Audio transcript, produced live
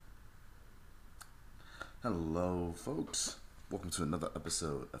Hello, folks. Welcome to another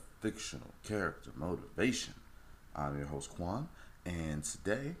episode of Fictional Character Motivation. I'm your host, Quan, and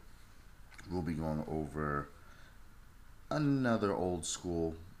today we'll be going over another old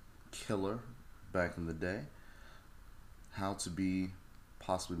school killer back in the day. How to be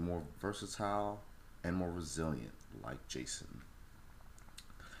possibly more versatile and more resilient, like Jason.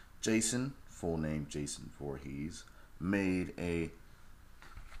 Jason, full name Jason Voorhees, made a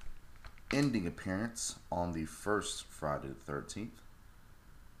ending appearance on the first Friday the 13th,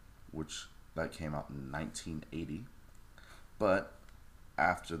 which that came out in 1980. But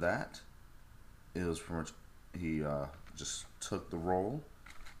after that, it was pretty much he just took the role,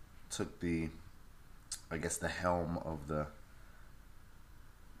 took the I guess the helm of the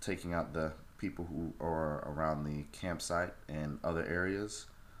taking out the people who are around the campsite and other areas,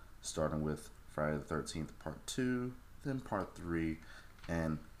 starting with Friday the 13th Part 2, then Part 3,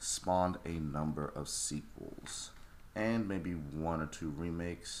 and spawned a number of sequels, and maybe one or two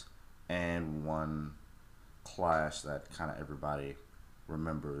remakes, and one clash that kind of everybody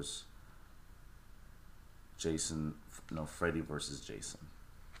remembers. Jason, no, Freddy versus Jason,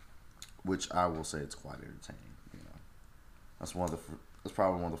 which I will say it's quite entertaining. That's one of the that's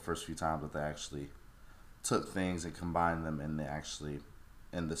probably one of the first few times that they actually took things and combined them, and they actually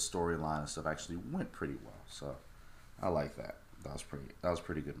and the storyline and stuff actually went pretty well. So I like that. That was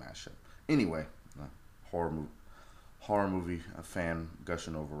pretty good mashup. Anyway, uh, horror movie a fan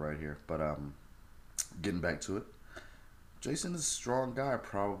gushing over right here. But getting back to it, Jason is a strong guy,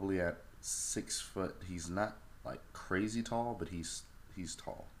 probably at 6 foot. He's not like crazy tall, but he's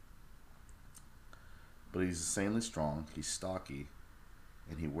tall. But he's insanely strong. He's stocky,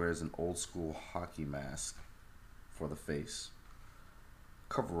 and he wears an old school hockey mask for the face,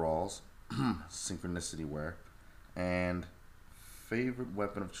 coveralls, synchronicity wear, and favorite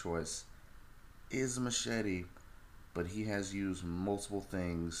weapon of choice is a machete, but he has used multiple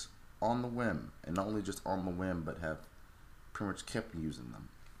things on the whim, and not only just on the whim, but have pretty much kept using them.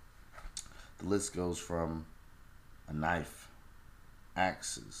 The list goes from a knife,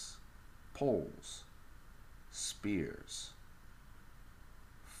 axes, poles, spears,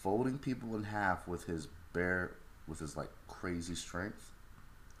 folding people in half with his like crazy strength,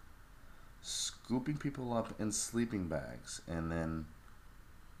 scooping people up in sleeping bags and then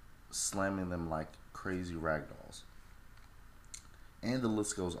slamming them like crazy ragdolls. And the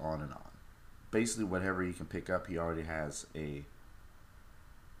list goes on and on. Basically, whatever he can pick up, he already has a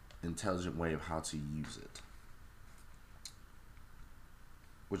intelligent way of how to use it.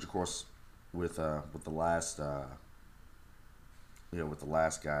 Which, of course, with the last with the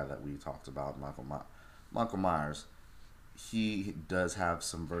last guy that we talked about, Michael Myers, he does have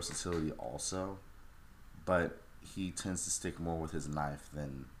some versatility also, but he tends to stick more with his knife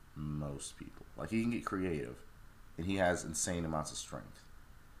than most people. Like he can get creative, and he has insane amounts of strength,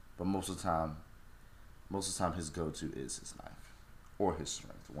 but most of the time his go-to is his knife or his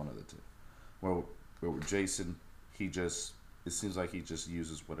strength, one of the two. Well, with Jason, he just it seems like he just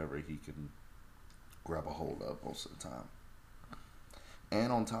uses whatever he can grab a hold of most of the time.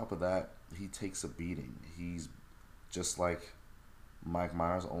 And on top of that, he takes a beating. He's just like Mike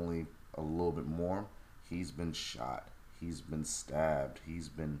Myers, only a little bit more. He's been shot. He's been stabbed. He's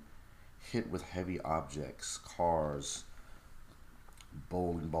been hit with heavy objects, cars,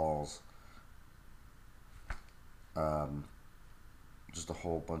 bowling balls, um, just a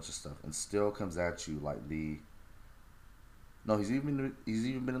whole bunch of stuff, and still comes at you like the. No, he's even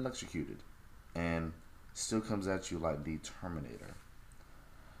been electrocuted, and still comes at you like the Terminator.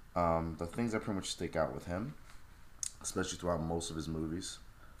 The things that pretty much stick out with him, especially throughout most of his movies,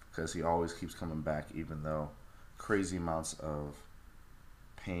 because he always keeps coming back, even though crazy amounts of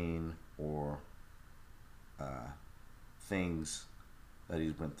pain or uh, things that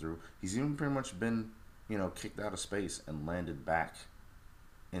he's been through. He's even pretty much been, kicked out of space and landed back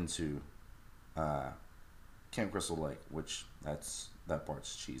into uh, Camp Crystal Lake, which that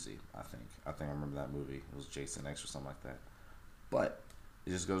part's cheesy. I think I remember that movie. It was Jason X or something like that. But it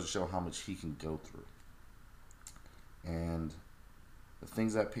just goes to show how much he can go through. And the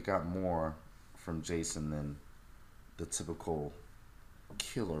things that pick out more from Jason than the typical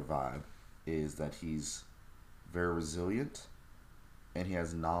killer vibe is that he's very resilient, and he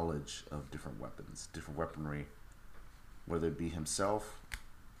has knowledge of different weapons, different weaponry, whether it be himself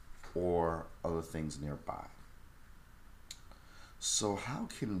or other things nearby. So, how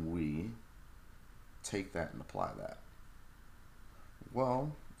can we take that and apply that?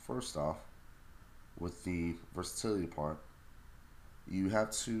 Well, first off, with the versatility part, you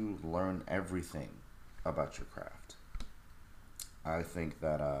have to learn everything about your craft. I think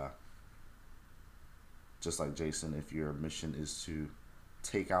that just like Jason, if your mission is to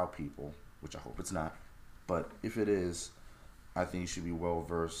take out people, which I hope it's not, but if it is, I think you should be well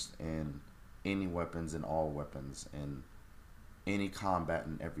versed in any weapons and all weapons and any combat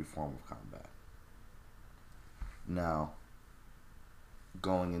and every form of combat. Now,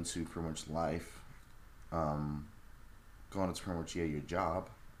 going into pretty much life, um, going into pretty much your job,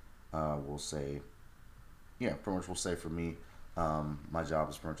 we'll say, pretty much we'll say for me, my job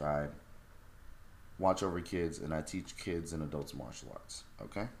is pretty much I watch over kids and I teach kids and adults martial arts.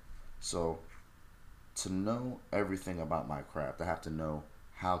 Okay, so to know everything about my craft, I have to know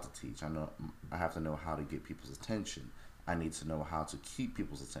how to teach. I have to know how to get people's attention. I need to know how to keep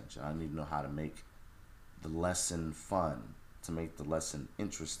people's attention. I need to know how to make the lesson fun, to make the lesson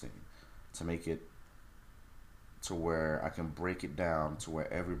interesting, to make it to where I can break it down to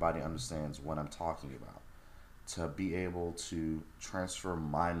where everybody understands what I'm talking about, to be able to transfer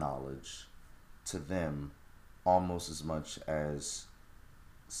my knowledge to them almost as much as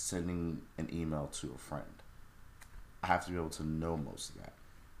sending an email to a friend. I have to be able to know most of that.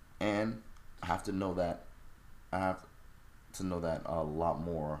 And I have to know that I have to know that a lot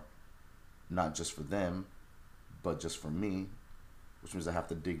more, not just for them, but just for me, which means I have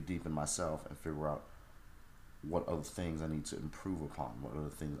to dig deep in myself and figure out what other things I need to improve upon, what other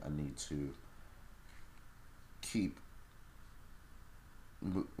things I need to keep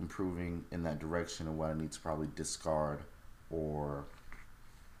improving in that direction, and what I need to probably discard or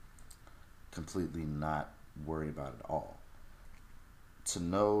completely not worry about at all. To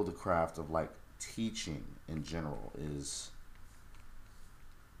know the craft of like teaching in general is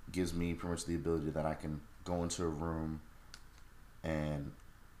gives me pretty much the ability that I can go into a room and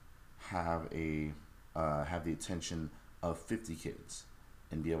have the attention of 50 kids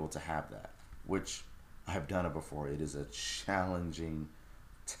and be able to have that, which I've done it before. It is a challenging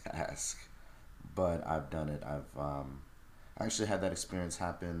task, but I've done it. I've actually had that experience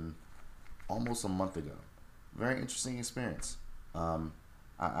happen almost a month ago. Very interesting experience. I,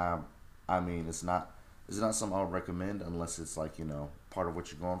 I I mean it's not something I would recommend unless it's like part of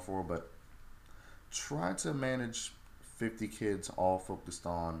what you're going for. But try to manage 50 kids all focused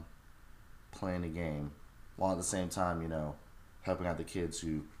on playing the game, while at the same time helping out the kids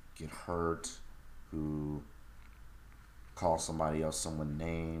who get hurt, who call someone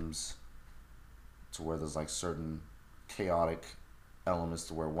names, to where there's like certain chaotic elements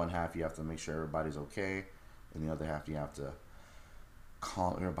to where one half you have to make sure everybody's okay, and the other half you have to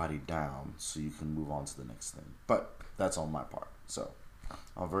calm everybody down so you can move on to the next thing. But that's on my part. So,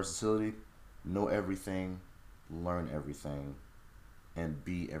 on versatility, know everything, learn everything, and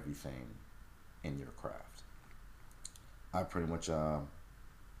be everything in your craft. I pretty much I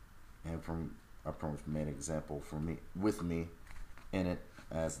pretty much made an example for me with me in it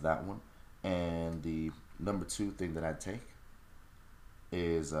as that one. And the number two thing that I take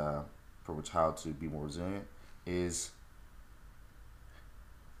is pretty much how to be more resilient is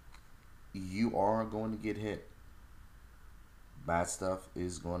you are going to get hit. Bad stuff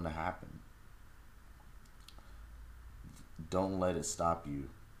is going to happen. Don't let it stop you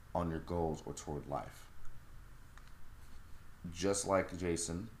on your goals or toward life. Just like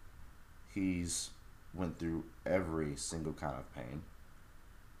Jason, he's went through every single kind of pain,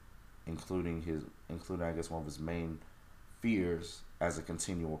 including I guess one of his main fears as a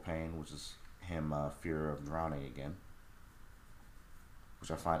continual pain, which is him fear of drowning again,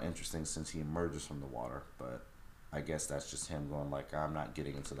 which I find interesting since he emerges from the water. But I guess that's just him going like, I'm not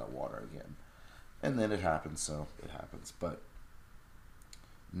getting into that water again. And then it happens, so it happens. But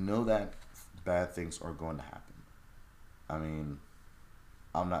know that bad things are going to happen. I mean,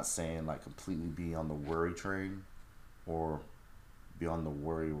 I'm not saying like completely be on the worry train or be on the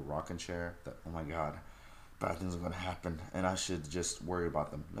worry rocking chair that, oh my God, bad things are going to happen and I should just worry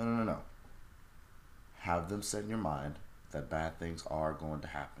about them. No, no, no, no. Have them set in your mind that bad things are going to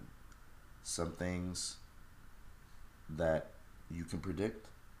happen. Some things that you can predict,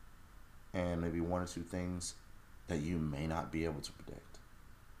 and maybe one or two things that you may not be able to predict.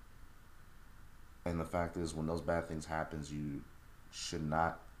 And the fact is, when those bad things happen, you should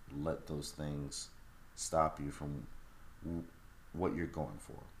not let those things stop you from what you're going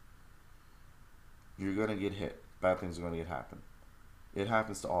for. You're going to get hit. Bad things are going to happen. It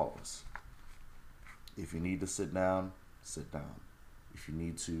happens to all of us. If you need to sit down, sit down. If you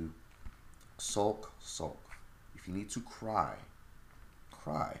need to sulk, sulk. If you need to cry,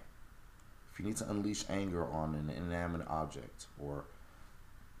 cry. If you need to unleash anger on an inanimate object or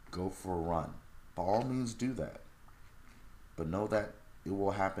go for a run, by all means do that. But know that it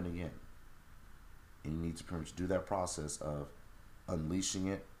will happen again. And you need to pretty much do that process of unleashing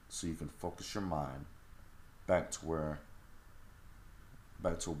it so you can focus your mind back to where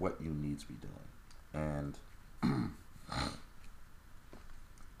back to what you need to be doing. And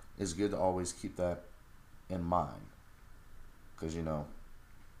it's good to always keep that in mind. Because,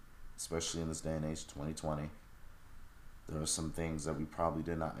 especially in this day and age, 2020, there are some things that we probably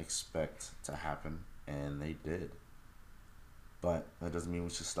did not expect to happen, and they did. But that doesn't mean we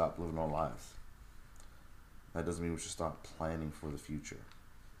should stop living our lives. That doesn't mean we should stop planning for the future.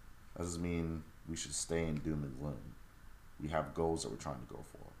 That doesn't mean we should stay in doom and gloom. We have goals that we're trying to go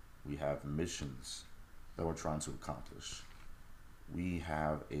for. We have missions that we're trying to accomplish. We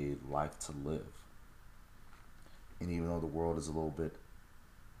have a life to live. And even though the world is a little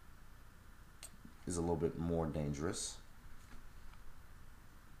bit more dangerous,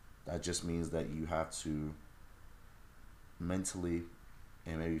 that just means that you have to mentally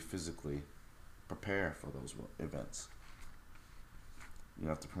and maybe physically prepare for those events. You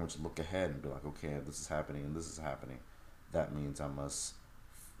have to pretty much look ahead and be like, okay, this is happening and this is happening. That means I must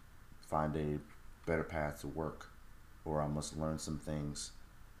find a better path to work, or I must learn some things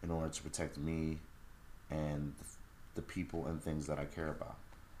in order to protect me and the people and things that I care about.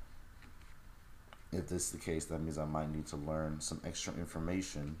 If this is the case, that means I might need to learn some extra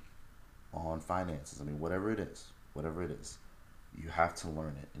information on finances. I mean, whatever it is, you have to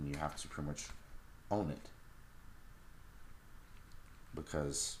learn it and you have to pretty much own it.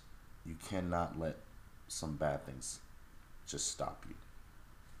 Because you cannot let some bad things just stop you.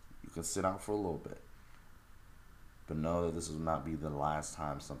 You can sit out for a little bit, but know that this will not be the last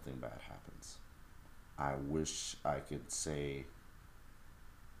time something bad happens. I wish I could say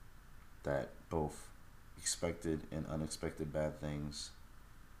that both expected and unexpected bad things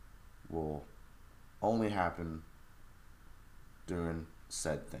will only happen during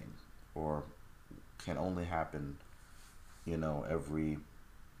said thing, or can only happen, every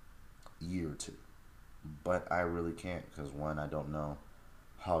year or two. But I really can't, because one, I don't know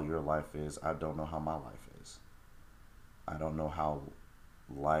how your life is. I don't know how my life is. I don't know how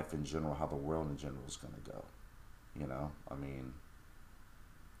life in general, how the world in general is going to go. I mean,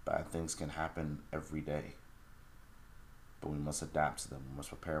 bad things can happen every day. But we must adapt to them. We must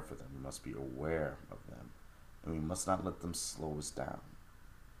prepare for them. We must be aware of them. And we must not let them slow us down.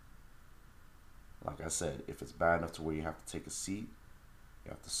 Like I said, if it's bad enough to where you have to take a seat, you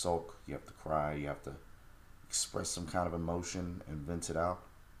have to sulk, you have to cry, you have to express some kind of emotion and vent it out,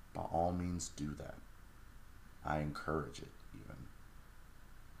 by all means do that. I encourage it even.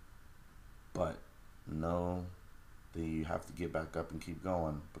 But know that you have to get back up and keep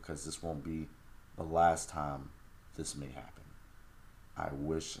going, because this won't be the last time this may happen. I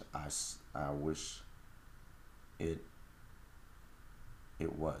wish it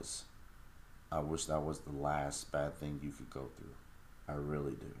was. I wish that was the last bad thing you could go through. I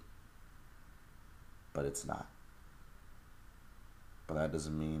really do. But it's not. But that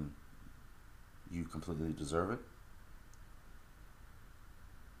doesn't mean you completely deserve it.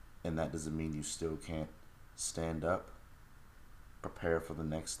 And that doesn't mean you still can't stand up, prepare for the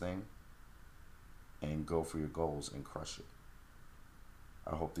next thing, and go for your goals and crush it.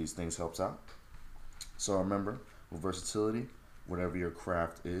 I hope these things helps out. So remember, with versatility, whatever your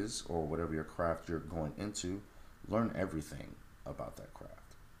craft is or whatever your craft you're going into, learn everything about that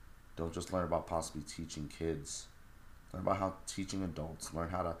craft. Don't just learn about possibly teaching kids. Learn about how teaching adults. Learn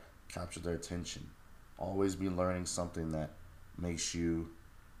how to capture their attention. Always be learning something that makes you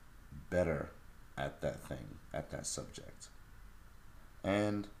better at that thing, at that subject.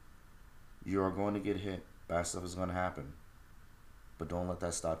 And you are going to get hit. Bad stuff is going to happen. But don't let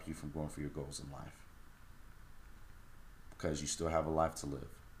that stop you from going for your goals in life. Because you still have a life to live.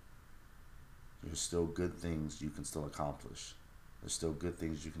 There's still good things you can still accomplish. There's still good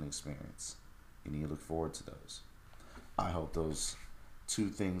things you can experience. You need to look forward to those. I hope those two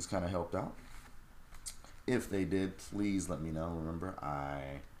things kind of helped out. If they did, please let me know. Remember,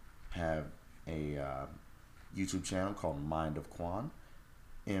 I have a YouTube channel called Mind of Quan.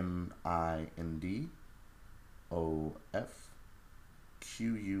 MindofQuan.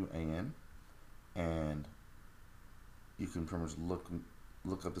 And you can pretty much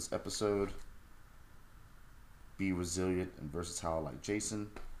look up this episode. Be resilient and versatile like Jason.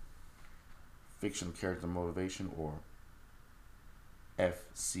 Fictional character motivation, or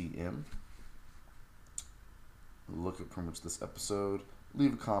FCM. Look at pretty much this episode.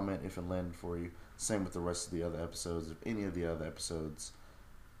 Leave a comment if it landed for you. Same with the rest of the other episodes. If any of the other episodes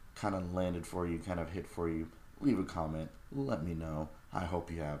kind of landed for you, kind of hit for you, leave a comment. Let me know. I hope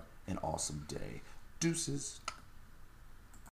you have an awesome day. Deuces.